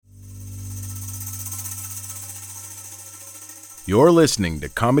You're listening to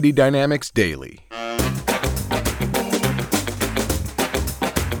Comedy Dynamics Daily.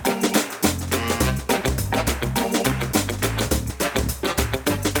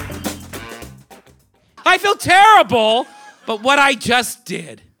 I feel terrible, but what I just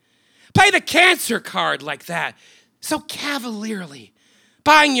did. Play the cancer card like that, so cavalierly,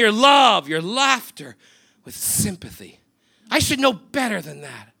 buying your love, your laughter with sympathy. I should know better than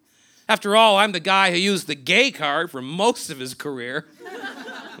that. After all, I'm the guy who used the gay card for most of his career.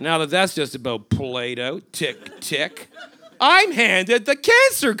 Now that that's just about played out, tick, tick, I'm handed the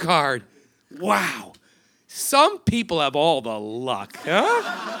cancer card. Wow. Some people have all the luck,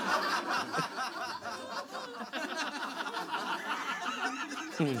 huh?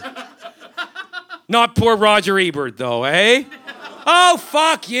 Not poor Roger Ebert, though, eh? Oh,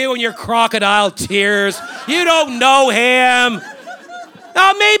 fuck you and your crocodile tears. You don't know him.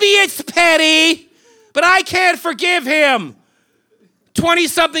 Oh, maybe it's petty, but I can't forgive him.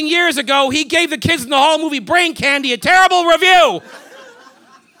 20-something years ago, he gave the kids in the hall movie Brain Candy a terrible review.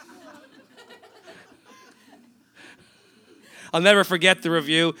 I'll never forget the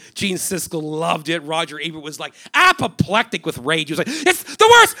review. Gene Siskel loved it. Roger Ebert was like apoplectic with rage. He was like, it's the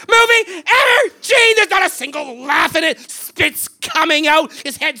worst movie ever! Gene, there's not a single laugh in it. Spit's coming out.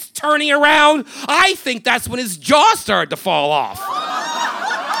 His head's turning around. I think that's when his jaw started to fall off.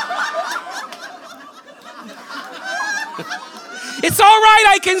 It's all right,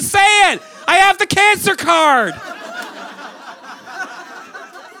 I can say it. I have the cancer card.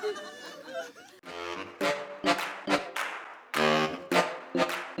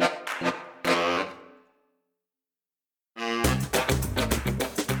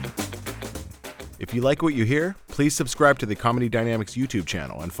 If you like what you hear, please subscribe to the Comedy Dynamics YouTube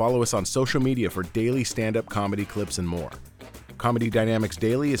channel and follow us on social media for daily stand-up comedy clips and more. Comedy Dynamics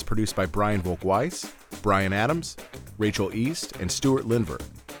Daily is produced by Brian Volk-Weiss, Brian Adams, Rachel East, and Stuart Linver.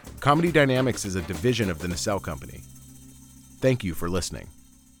 Comedy Dynamics is a division of the Nacelle Company. Thank you for listening.